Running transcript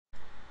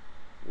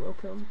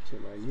Welcome to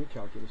my new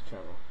calculus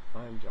channel.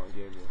 I'm John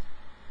Gabriel.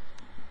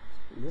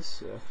 In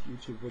this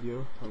YouTube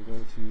video I'm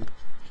going to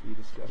be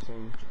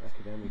discussing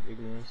academic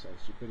ignorance and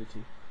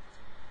stupidity,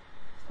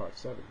 part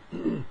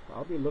 7.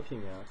 I'll be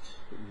looking at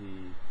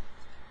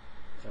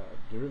the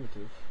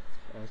derivative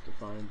as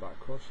defined by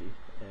Cauchy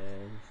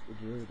and the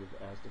derivative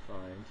as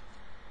defined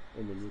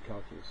in the new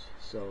calculus.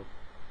 So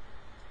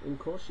in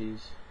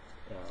Cauchy's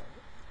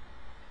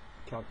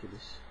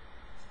calculus,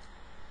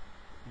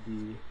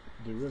 the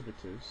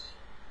derivatives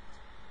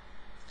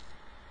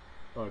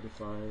are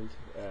defined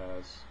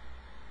as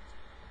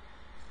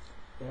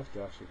f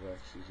dash of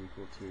x is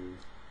equal to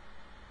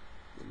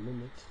the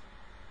limit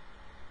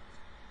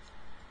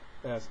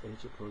as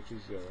h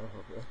approaches 0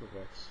 of f of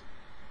x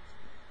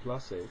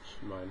plus h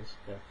minus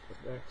f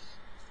of x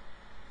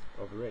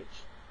over h.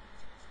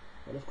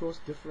 And of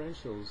course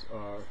differentials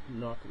are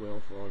not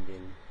well formed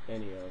in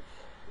any of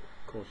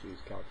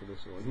Cauchy's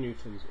calculus or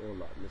Newton's or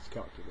Leibniz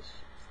calculus.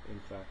 In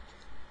fact,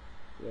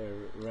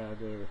 they're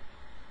rather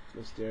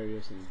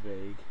mysterious and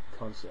vague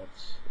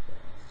concepts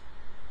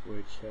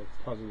which have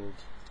puzzled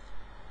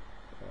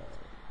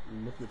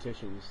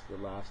mathematicians the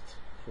last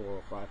 400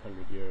 or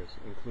 500 years,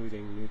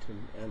 including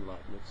Newton and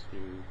Leibniz,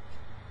 who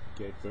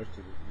gave birth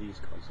to these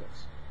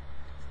concepts.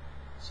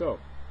 So,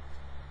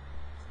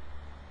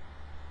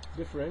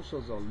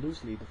 differentials are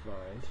loosely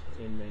defined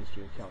in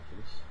mainstream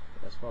calculus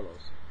as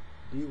follows.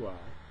 dy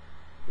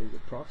is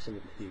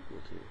approximately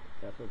equal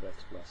to f of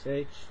x plus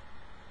h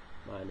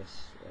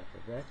minus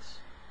f of x,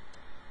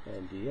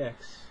 and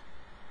dx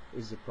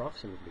is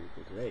approximately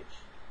equal to h.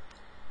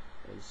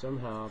 And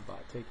somehow, by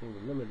taking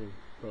the limiting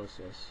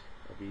process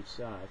of each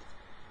side,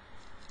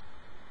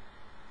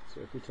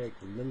 so if we take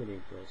the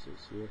limiting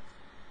process here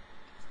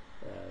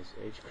as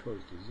h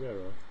goes to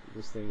 0,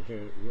 this thing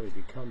here really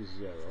becomes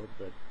 0,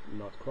 but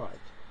not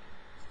quite,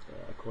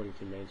 according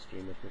to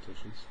mainstream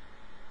mathematicians.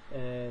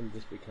 And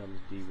this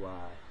becomes dy,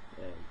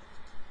 and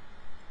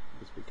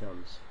this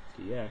becomes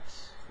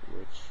dx,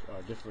 which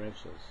are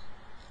differentials.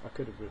 I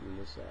could have written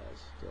this as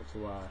delta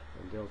y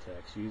and delta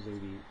x using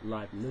the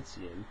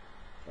Leibnizian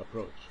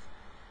approach.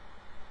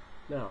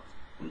 Now,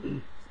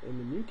 in the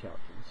new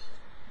calculus,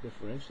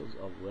 differentials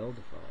are well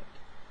defined.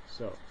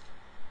 So,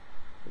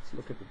 let's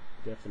look at the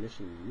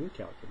definition in the new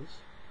calculus,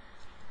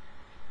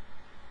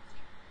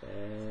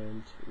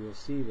 and we'll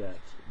see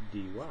that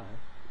dy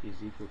is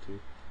equal to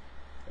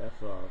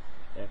f of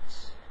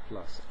x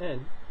plus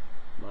n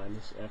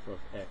minus f of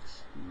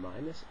x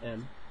minus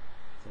m,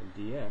 and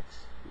dx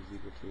is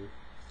equal to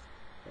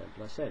m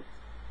plus n.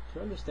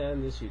 To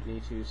understand this, you'd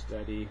need to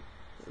study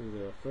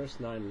the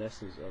first 9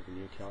 lessons of the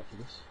new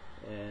calculus,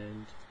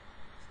 and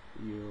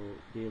you'll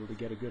be able to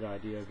get a good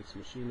idea of its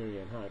machinery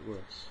and how it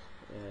works.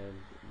 And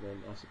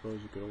then I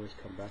suppose you could always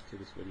come back to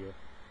this video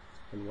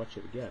and watch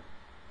it again.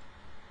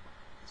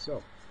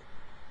 So,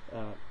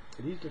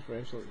 these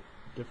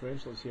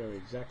differentials here are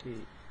exactly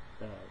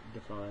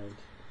defined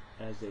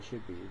as they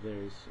should be.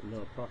 There is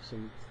no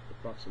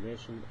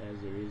approximation as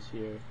there is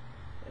here,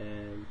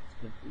 and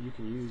you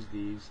can use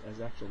these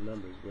as actual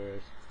numbers,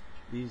 whereas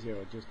these here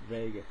are just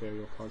vague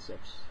ethereal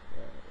concepts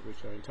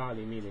which are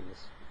entirely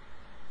meaningless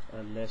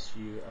unless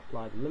you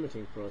apply the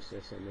limiting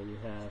process, and then you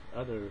have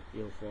other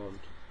ill-formed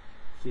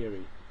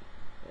theory,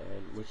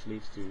 and which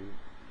leads to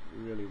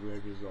really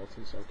weird results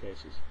in some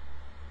cases.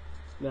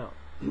 Now,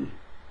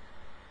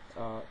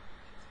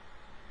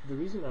 the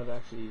reason I've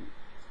actually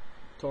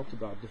talked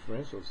about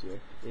differentials here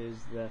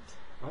is that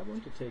I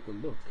want to take a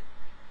look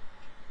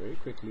very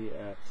quickly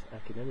at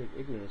academic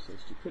ignorance and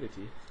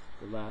stupidity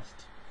the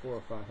last 400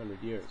 or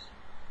 500 years.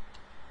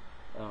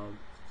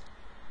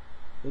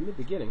 In the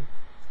beginning,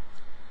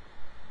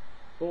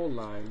 all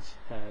lines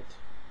had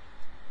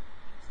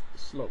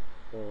slope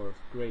or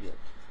gradient.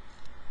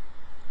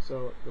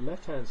 So the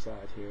left-hand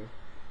side here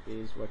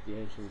is what the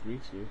ancient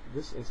Greeks knew.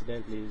 This,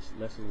 incidentally, is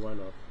lesson 1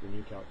 of the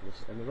new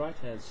calculus, and the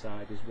right-hand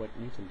side is what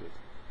Newton did.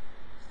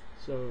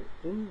 So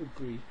in the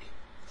Greek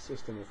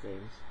system of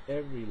things,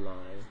 every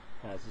line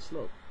has a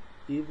slope.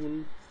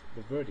 Even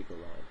the vertical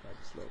line has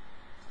a slope.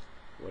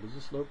 What is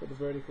the slope of the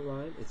vertical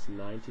line? It's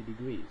 90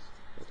 degrees.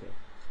 Okay.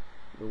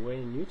 The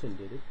way Newton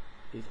did it,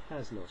 it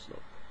has no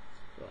slope,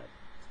 right?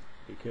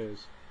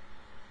 Because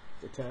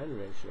the tan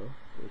ratio,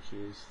 which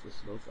is the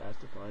slope as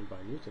defined by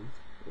Newton,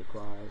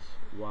 requires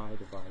y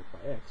divided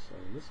by x,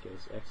 and in this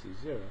case x is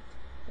 0,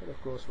 and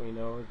of course we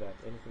know that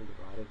anything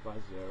divided by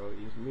 0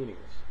 is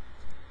meaningless.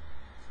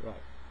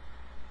 Right.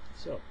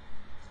 So,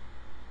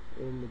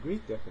 in the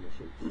Greek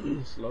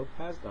definition, slope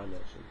has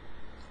dimension.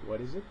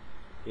 What is it?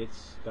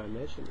 Its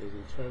dimension is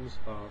in terms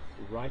of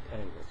right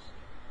angles.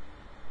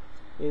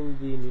 In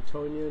the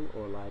Newtonian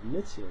or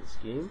Leibnizian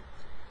scheme,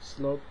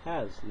 slope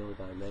has no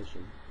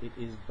dimension. It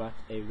is but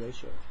a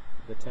ratio,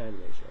 the tan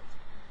ratio.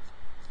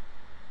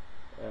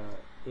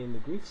 In the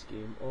Greek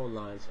scheme, all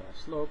lines have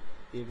slope,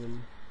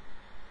 even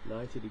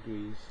 90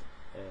 degrees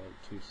and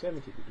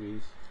 270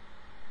 degrees,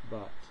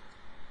 but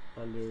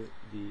under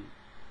the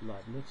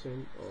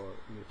Leibnizian or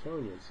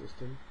Newtonian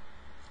system,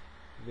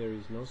 there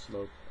is no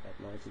slope at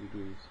 90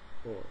 degrees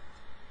or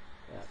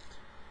at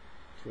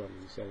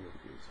 270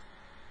 degrees.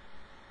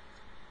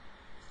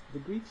 The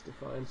Greeks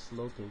defined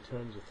slope in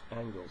terms of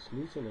angles.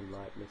 Newton and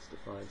Leibniz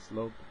defined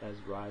slope as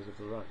rise of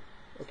a run.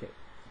 Okay,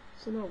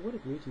 so now what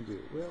did Newton do?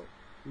 Well,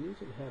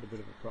 Newton had a bit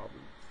of a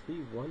problem. He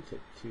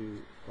wanted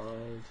to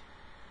find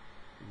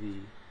the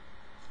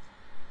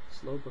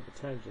slope of a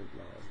tangent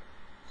line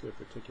to a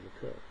particular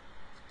curve.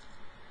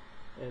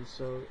 And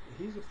so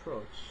his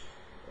approach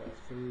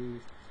through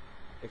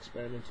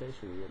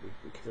experimentation, really,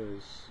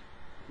 because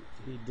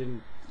he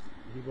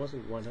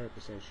wasn't 100%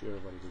 sure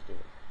of what he was doing.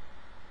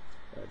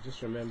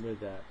 Just remember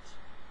that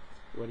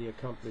what he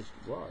accomplished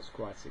was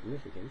quite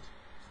significant,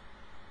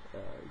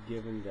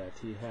 given that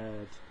he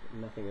had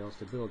nothing else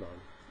to build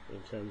on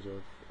in terms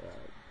of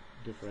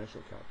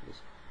differential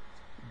calculus.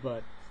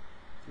 But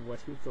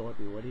what he thought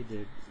and what he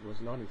did was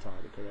not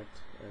entirely correct,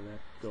 and that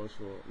goes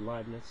for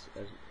Leibniz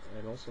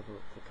and also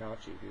for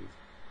Cauchy, who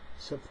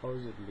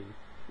supposedly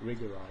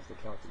rigorized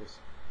the calculus.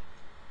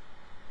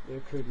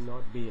 There could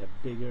not be a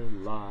bigger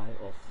lie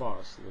or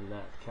farce than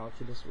that.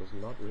 Calculus was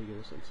not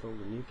rigorous until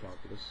the new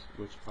calculus,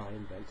 which I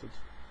invented,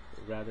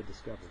 rather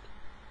discovered.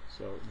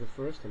 So the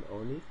first and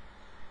only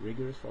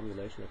rigorous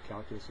formulation of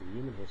calculus in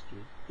human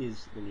history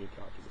is the new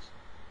calculus.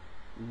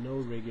 No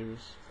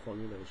rigorous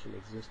formulation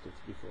existed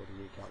before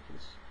the new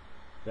calculus.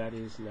 That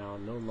is now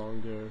no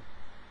longer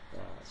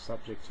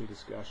subject to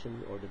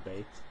discussion or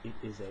debate. It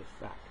is a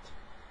fact.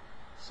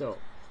 So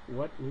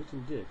what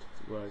Newton did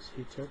was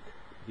he took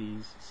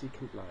these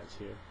secant lines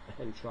here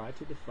and tried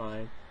to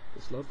define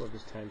the slope of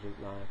this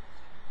tangent line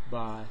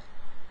by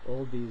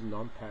all these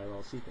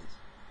non-parallel secants.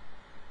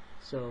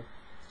 So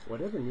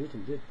whatever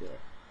Newton did there,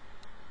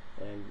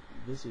 and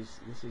this is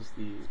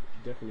the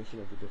definition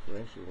of the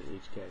differential in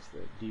each case,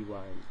 the dy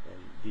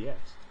and dx,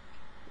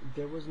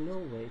 there was no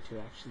way to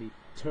actually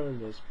turn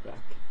this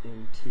back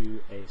into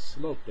a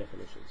slope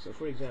definition. So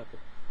for example,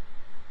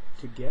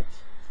 to get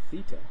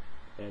theta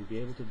and be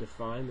able to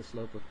define the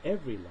slope of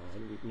every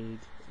line, we need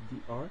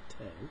the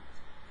arctan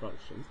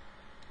function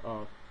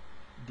of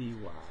dy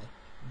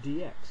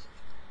dx.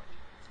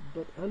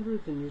 But under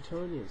the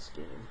Newtonian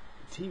scheme,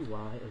 dy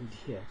and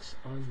dx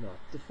are not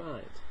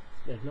defined.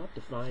 They're not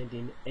defined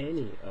in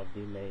any of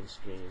the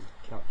mainstream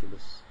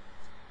calculus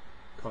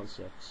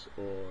concepts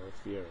or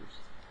theorems.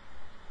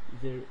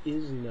 There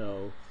is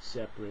no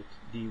separate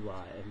dy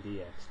and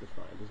dx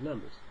defined as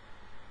numbers.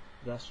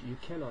 Thus, you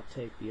cannot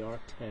take the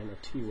arctan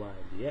of dy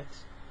and dx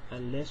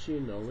unless you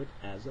know it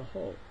as a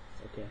whole.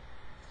 Okay,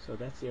 so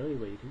that's the only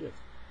way you can do it.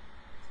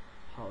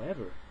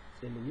 However,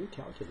 in the new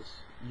calculus,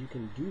 you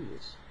can do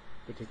this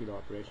particular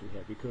operation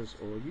here, because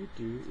all you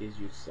do is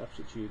you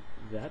substitute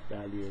that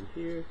value in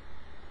here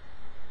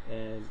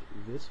and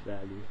this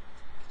value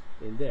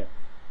in there,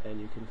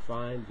 and you can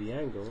find the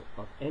angle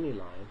of any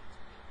line,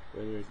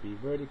 whether it be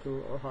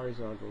vertical or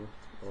horizontal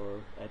or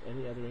at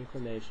any other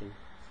inclination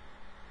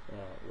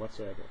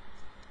whatsoever.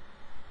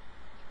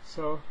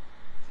 So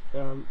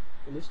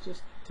let's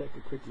just take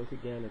a quick look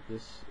again at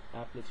this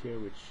applet here,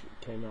 which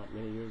came out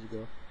many years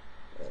ago.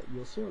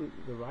 You'll see on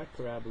the right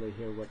parabola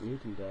here what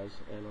Newton does,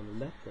 and on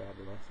the left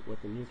parabola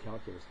what the new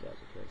calculus does.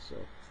 Okay, so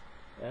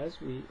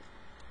as we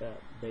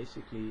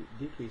basically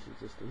decrease its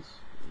distance,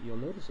 you'll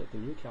notice that the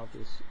new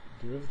calculus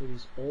derivative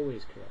is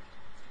always correct.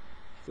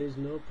 There's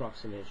no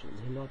approximation,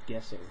 we're not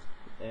guessing,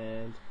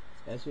 and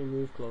as we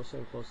move closer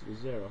and closer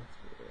to zero,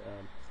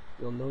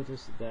 you'll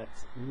notice that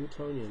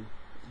Newtonian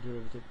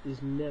derivative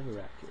is never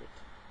accurate.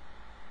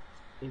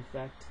 In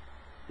fact,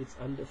 it's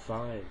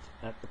undefined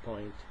at the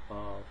point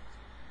of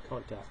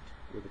contact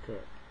with the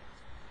curve,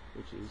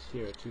 which is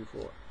here at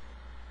 2,4.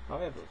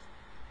 However,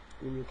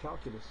 the new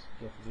calculus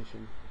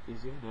definition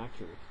is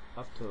inaccurate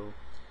up till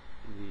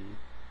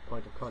the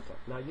point of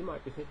contact. Now you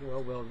might be thinking, oh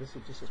well, this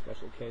is just a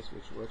special case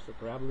which works for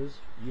parabolas.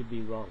 You'd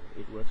be wrong.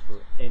 It works for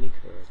any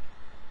curve.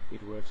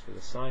 It works for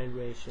the sine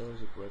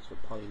ratios, it works for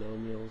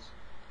polynomials,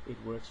 it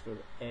works for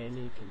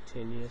any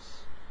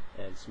continuous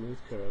and smooth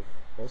curve,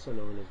 also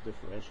known as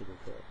differentiable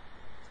curve.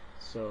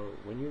 So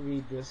when you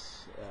read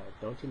this,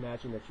 don't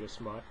imagine that you're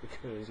smart,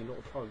 because in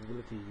all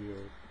probability you're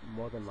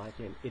more than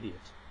likely an idiot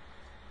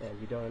and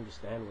you don't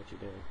understand what you're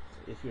doing.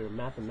 If you're a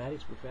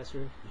mathematics professor,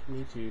 you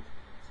need to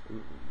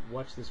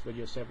watch this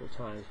video several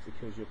times,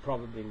 because you're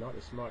probably not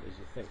as smart as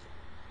you think.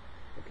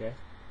 Okay?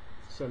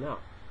 So now,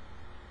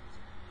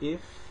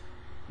 if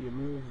you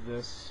move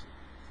this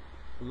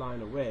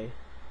line away,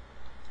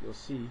 you'll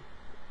see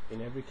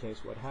in every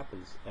case what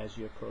happens as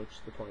you approach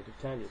the point of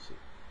tangency.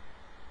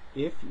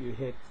 If you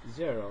hit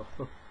 0,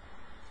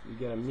 you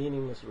get a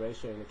meaningless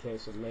ratio in the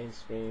case of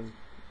mainstream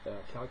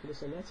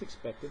calculus, and that's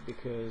expected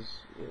because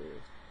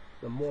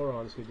the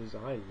morons who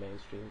designed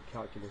mainstream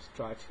calculus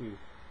try to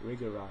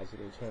rigorize it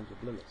in terms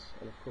of limits,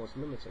 and of course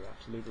limits are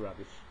absolute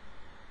rubbish,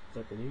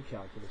 but the new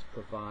calculus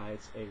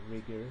provides a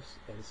rigorous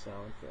and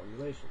sound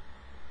formulation.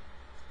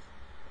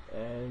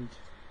 And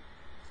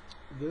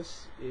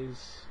this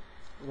is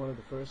one of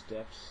the first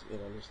steps in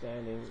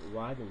understanding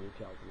why the new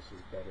calculus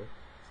is better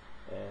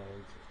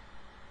and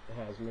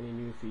has many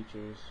new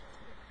features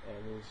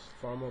and is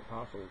far more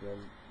powerful than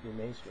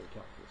the mainstream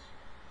calculus.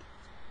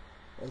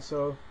 And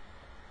so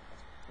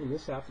in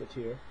this applet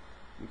here,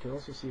 you can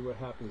also see what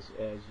happens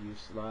as you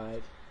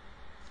slide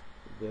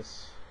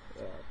this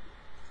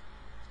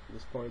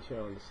this point here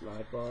on the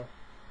slide bar.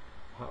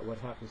 What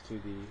happens to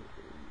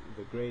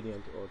the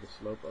gradient or the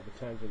slope of a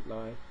tangent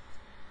line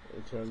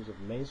in terms of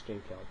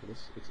mainstream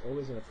calculus. It's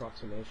always an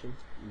approximation,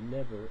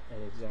 never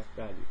an exact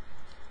value.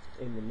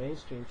 In the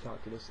mainstream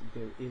calculus,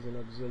 there is an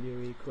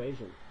auxiliary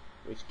equation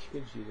which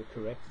gives you the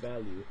correct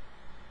value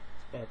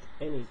at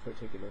any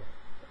particular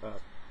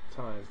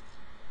time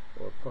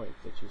or point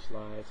that you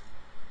slide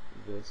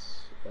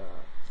this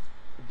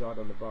dot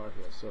on the bar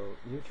here. So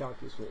new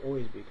calculus will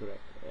always be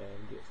correct,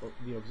 and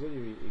the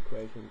auxiliary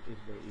equation is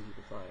very easy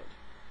to find.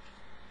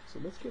 So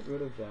let's get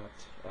rid of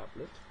that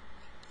applet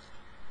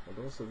and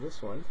also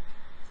this one,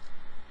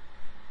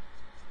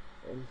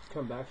 and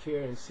come back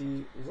here and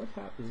see what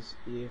happens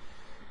if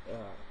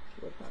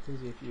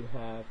you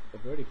have a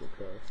vertical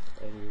curve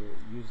and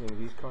you're using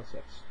these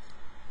concepts.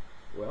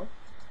 Well,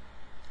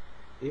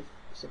 if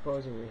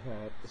supposing we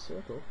had a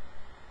circle,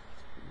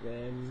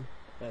 then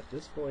at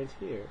this point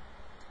here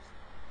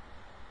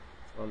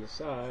on the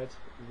side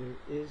there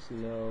is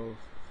no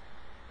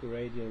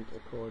gradient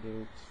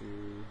according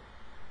to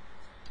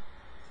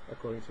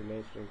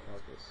mainstream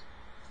calculus.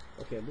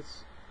 Okay,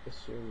 let's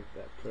assume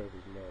that curve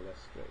is more or less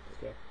straight.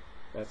 Okay,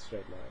 that's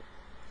straight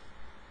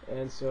line.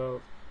 And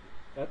so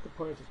at the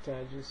point of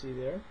tangency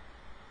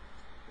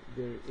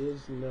there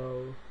is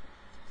no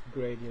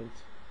gradient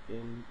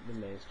in the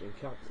mainstream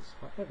calculus.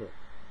 However,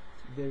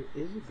 there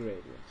is a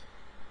gradient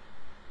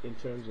in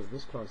terms of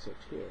this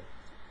concept here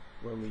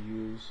when we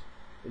use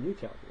the new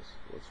calculus.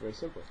 Well, it's very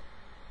simple.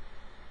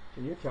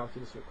 The new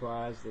calculus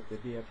requires that there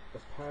be a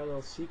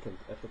parallel secant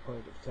at the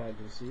point of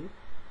tangency,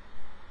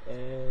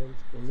 and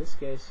in this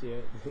case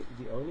here,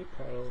 the only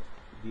parallel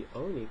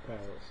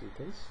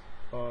secants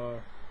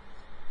are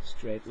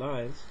straight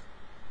lines.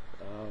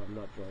 I'm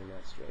not drawing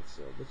that straight,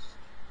 so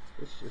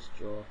let's just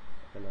draw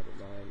another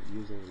line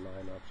using the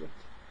line object.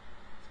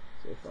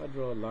 So if I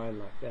draw a line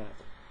like that,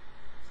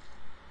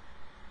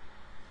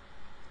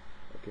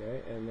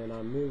 okay, and then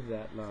I move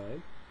that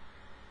line,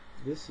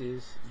 these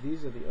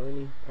are the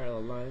only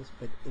parallel lines,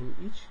 but in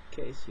each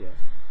case here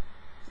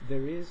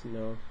there is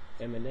no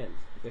m and n.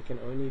 There can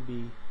only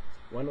be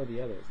one or the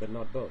other, but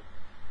not both,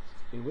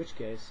 in which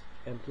case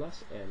m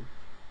plus n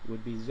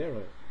would be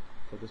 0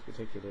 for this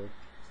particular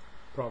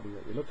problem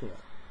that we're looking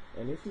at.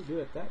 And if we do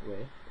it that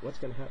way, what's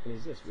going to happen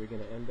is this: we're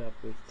going to end up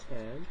with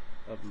tan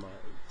of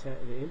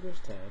the inverse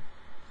tan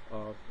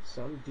of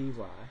some dy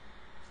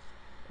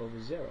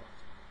over 0.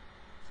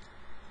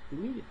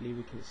 Immediately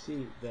we can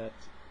see that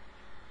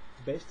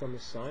based on the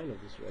sign of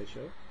this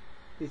ratio,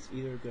 it's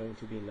either going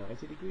to be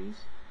 90 degrees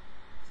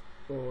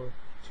or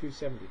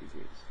 270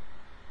 degrees.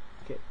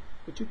 Okay,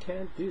 but you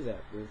can't do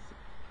that with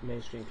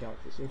mainstream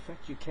calculus. In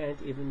fact, you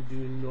can't even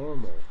do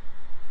normal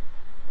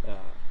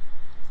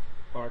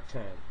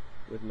arctan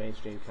with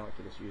mainstream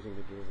calculus using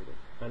the derivative,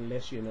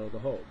 unless you know the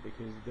whole,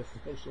 because the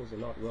differentials are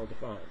not well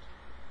defined,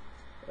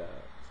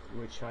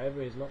 which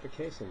however is not the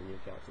case in the new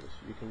calculus.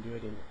 You can do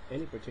it in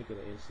any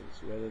particular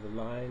instance, whether the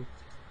line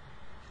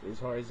is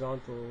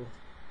horizontal,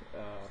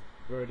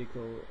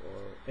 vertical,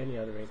 or any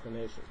other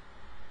inclination.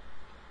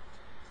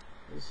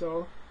 And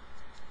so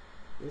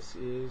this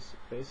is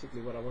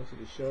basically what I wanted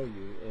to show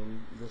you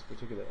in this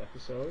particular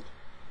episode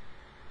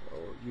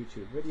or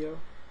YouTube video,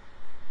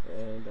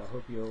 and I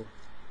hope you'll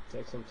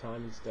take some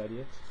time and study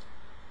it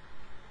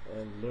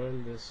and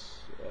learn this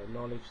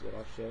knowledge that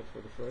I've shared for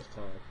the first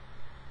time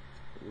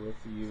with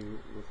you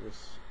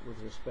with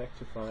respect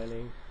to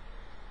finding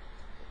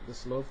the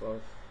slope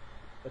of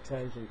a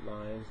tangent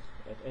line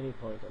at any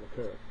point on a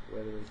curve,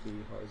 whether it be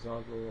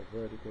horizontal or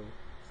vertical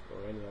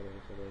or any other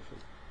inclination.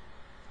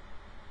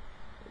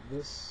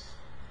 This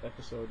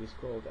episode is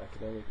called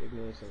Academic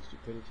Ignorance and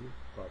Stupidity,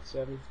 Part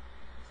 7.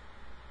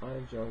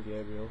 I'm John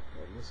Gabriel,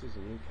 and this is a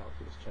new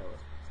calculus channel.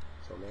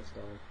 Till next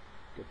time,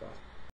 goodbye.